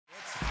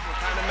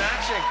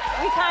matching.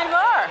 We kind of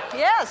are.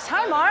 Yes.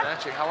 Hi, Mark.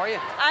 Matching. How are you?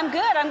 I'm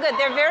good. I'm good.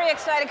 They're very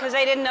excited because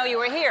they didn't know you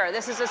were here.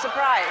 This is a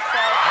surprise. So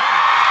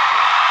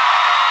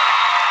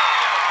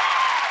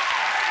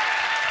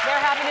they're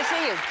happy to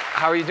see you.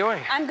 How are you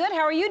doing? I'm good.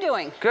 How are you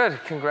doing? Good.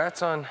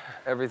 Congrats on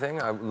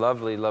everything. A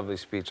lovely, lovely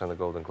speech on the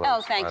Golden Globes.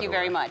 Oh, thank you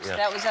very much. Yeah.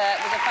 That was a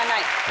fun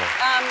night. Yeah.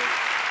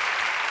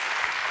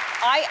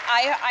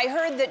 I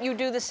heard that you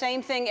do the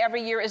same thing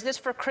every year. Is this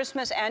for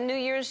Christmas and New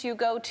Year's? You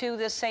go to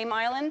the same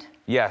island?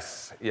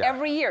 Yes. Yeah.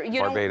 Every year.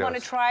 You Barbados. don't want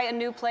to try a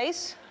new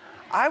place?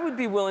 I would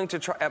be willing to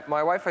try.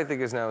 My wife, I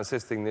think, is now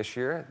insisting this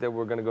year that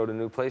we're going to go to a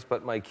new place,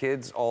 but my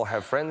kids all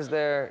have friends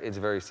there. It's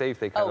very safe.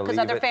 They kind of leave it.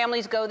 because other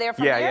families go there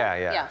from there? Yeah.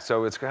 Yeah.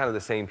 So it's kind of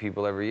the same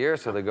people every year.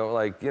 So they go,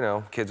 like, you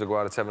know, kids will go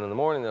out at 7 in the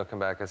morning. They'll come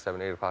back at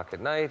 7, 8 o'clock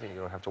at night, and you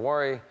don't have to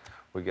worry.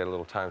 We get a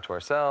little time to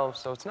ourselves,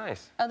 so it's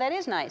nice. Oh, that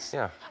is nice.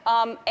 Yeah.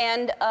 I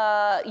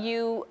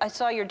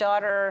saw your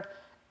daughter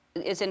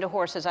is into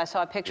horses. I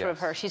saw a picture of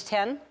her. She's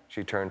 10?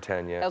 She turned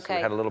 10, yes. Okay. So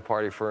we had a little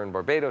party for her in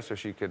Barbados so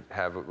she could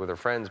have it with her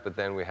friends, but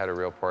then we had a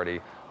real party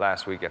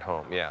last week at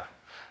home, yeah.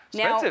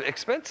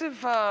 Expensive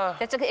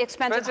That's an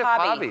expensive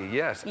hobby.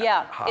 Yes.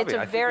 Yeah, hobby. it's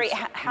a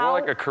more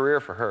like a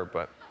career for her,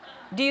 but.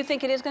 Do you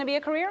think it is going to be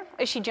a career?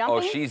 Is she jumping?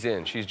 Oh, she's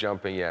in. She's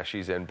jumping, yeah,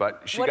 she's in.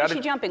 But What is she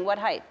jumping? What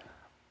height?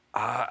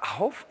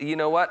 You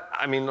know what?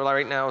 I mean,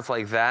 right now it's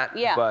like that.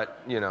 Yeah.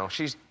 But, you know,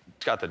 she's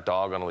got the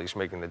dog on a leash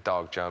making the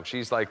dog jump.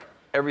 She's like,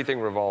 everything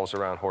revolves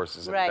around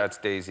horses. Right. That's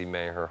Daisy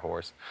May, her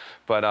horse.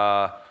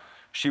 But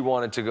she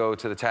wanted to go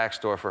to the tax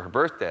store for her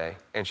birthday,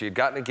 and she had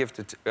gotten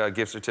a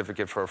gift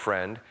certificate for a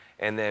friend,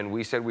 and then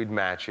we said we'd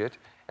match it.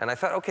 And I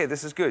thought, okay,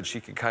 this is good. She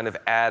could kind of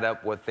add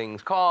up what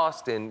things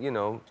cost and, you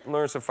know,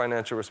 learn some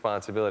financial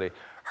responsibility.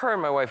 Her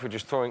and my wife were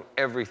just throwing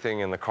everything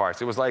in the carts.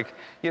 It was like,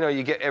 you know,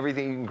 you get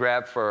everything you can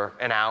grab for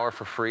an hour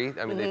for free.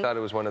 I mean, they thought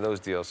it was one of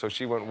those deals. So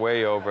she went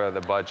way over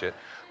the budget.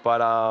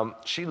 But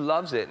she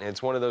loves it, and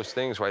it's one of those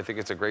things where I think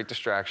it's a great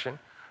distraction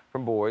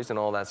from boys and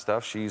all that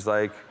stuff. She's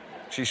like,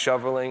 she's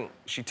shoveling,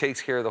 she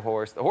takes care of the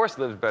horse. The horse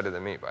lives better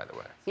than me, by the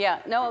way. Yeah,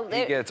 no.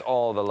 He gets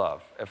all the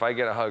love. If I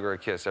get a hug or a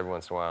kiss every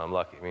once in a while, I'm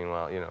lucky.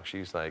 Meanwhile, you know,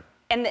 she's like.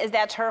 And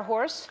that's her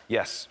horse?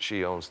 Yes,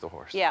 she owns the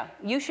horse. Yeah,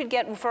 you should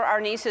get, for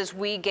our nieces,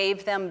 we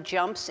gave them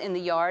jumps in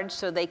the yard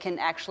so they can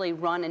actually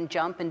run and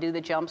jump and do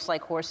the jumps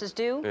like horses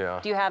do.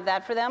 Yeah. Do you have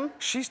that for them?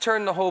 She's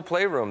turned the whole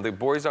playroom. The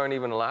boys aren't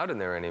even allowed in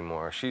there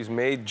anymore. She's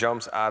made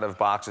jumps out of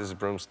boxes,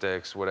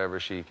 broomsticks, whatever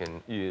she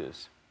can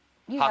use.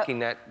 The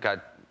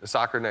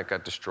soccer net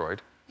got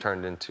destroyed,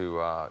 turned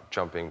into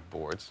jumping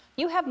boards.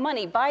 You have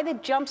money. Buy the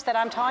jumps that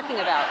I'm talking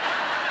about.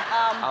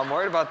 I'm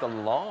worried about the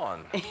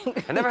lawn.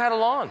 I never had a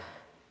lawn.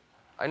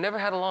 I never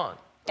had a lawn,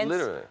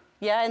 literally.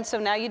 Yeah, and so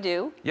now you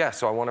do. Yeah,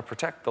 so I want to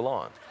protect the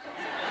lawn.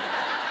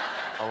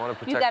 I want to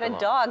protect the lawn. You got a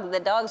dog. The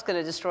dog's going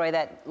to destroy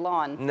that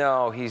lawn.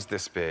 No, he's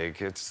this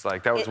big. It's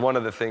like, that was one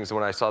of the things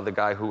when I saw the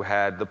guy who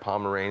had the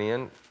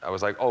Pomeranian. I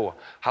was like, oh,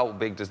 how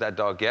big does that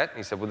dog get? And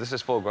he said, well, this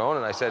is full grown.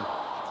 And I said,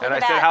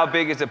 how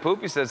big is it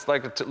poop? He said, it's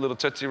like a little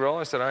Tootsie Roll.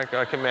 I said,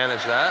 I can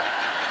manage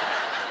that.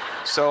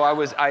 So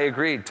I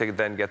agreed to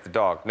then get the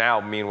dog. Now,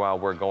 meanwhile,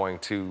 we're going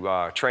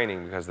to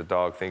training because the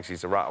dog thinks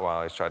he's a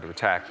Rottweiler. He's tried to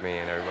attack me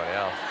and everybody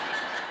else.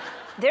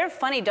 They're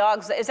funny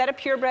dogs. Is that a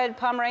purebred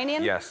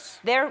Pomeranian? Yes.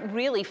 They're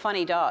really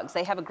funny dogs.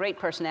 They have a great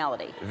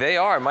personality. They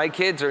are. My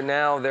kids are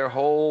now, their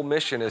whole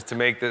mission is to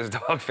make this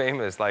dog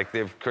famous. Like,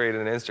 they've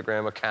created an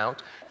Instagram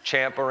account,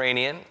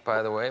 Pomeranian,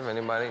 by the way, if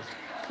anybody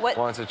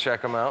wants to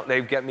check them out.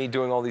 They've got me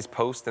doing all these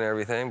posts and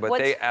everything, but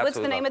they absolutely What's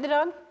the name of the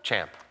dog?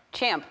 Champ.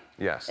 Champ.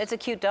 Yes. It's a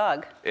cute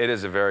dog. It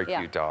is a very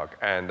cute dog.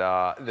 And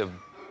the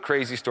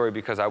crazy story,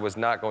 because I was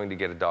not going to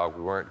get a dog.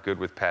 We weren't good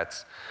with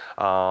pets.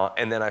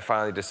 And then I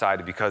finally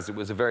decided, because it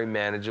was a very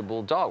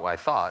manageable dog, I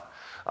thought,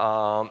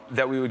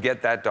 that we would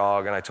get that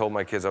dog. And I told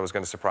my kids I was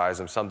going to surprise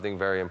them. Something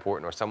very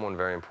important, or someone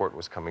very important,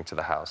 was coming to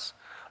the house.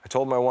 I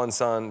told my one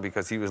son,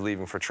 because he was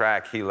leaving for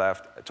track, he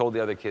left. I told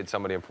the other kid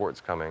somebody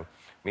important's coming.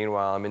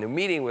 Meanwhile, I'm in a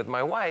meeting with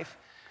my wife.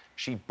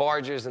 She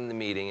barges in the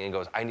meeting and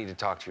goes, I need to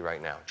talk to you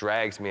right now.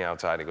 Drags me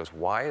outside and goes,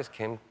 why is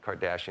Kim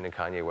Kardashian and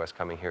Kanye West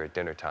coming here at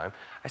dinner time?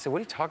 I said, what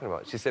are you talking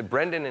about? She said,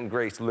 Brendan and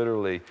Grace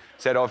literally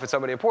said, oh, if it's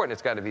somebody important,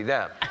 it's got to be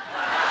them.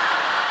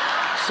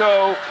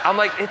 So I'm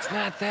like, it's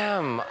not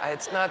them.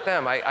 It's not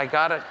them. I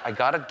got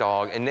a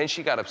dog. And then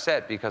she got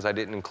upset because I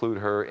didn't include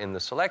her in the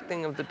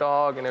selecting of the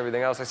dog and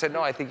everything else. I said,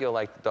 no, I think you'll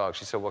like the dog.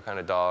 She said, what kind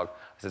of dog?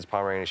 I said, it's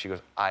Pomeranian. She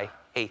goes, I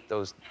hate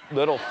those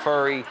little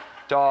furry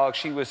dogs.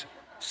 She was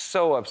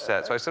so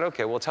upset. So I said,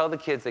 okay, well, tell the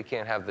kids they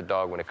can't have the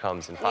dog when it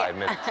comes in 5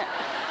 minutes.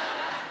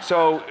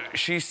 So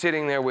she's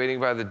sitting there waiting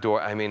by the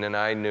door. I mean, and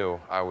I knew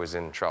I was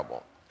in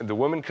trouble. The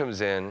woman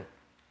comes in,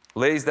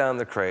 lays down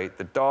the crate,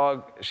 the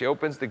dog, she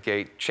opens the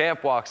gate,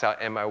 Champ walks out,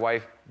 and my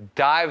wife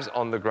dives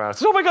on the ground,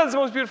 says, oh my God, it's the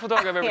most beautiful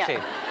dog I've ever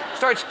seen.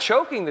 Starts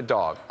choking the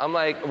dog. I'm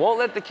like, won't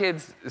let the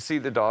kids see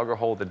the dog or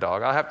hold the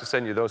dog. I'll have to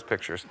send you those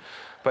pictures.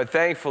 But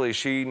thankfully,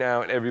 she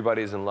now,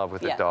 everybody's in love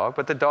with the dog.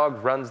 But the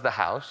dog runs the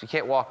house. You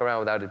can't walk around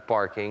without it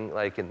barking,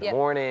 like in the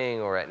morning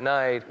or at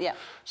night.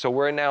 So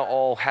we're now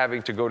all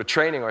having to go to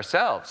training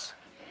ourselves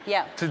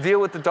to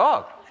deal with the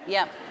dog.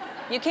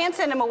 You can't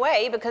send them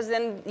away because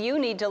then you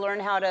need to learn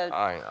how to.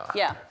 I know.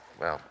 Yeah.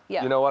 Well,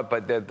 Yeah. you know what?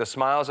 But the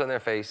smiles on their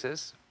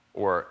faces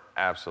were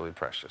absolutely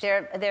precious.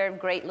 They're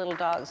great little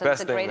dogs. So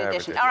Best it's a great thing they ever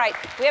addition. did, All yeah. right,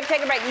 we have to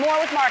take a break. More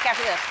with Mark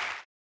after this.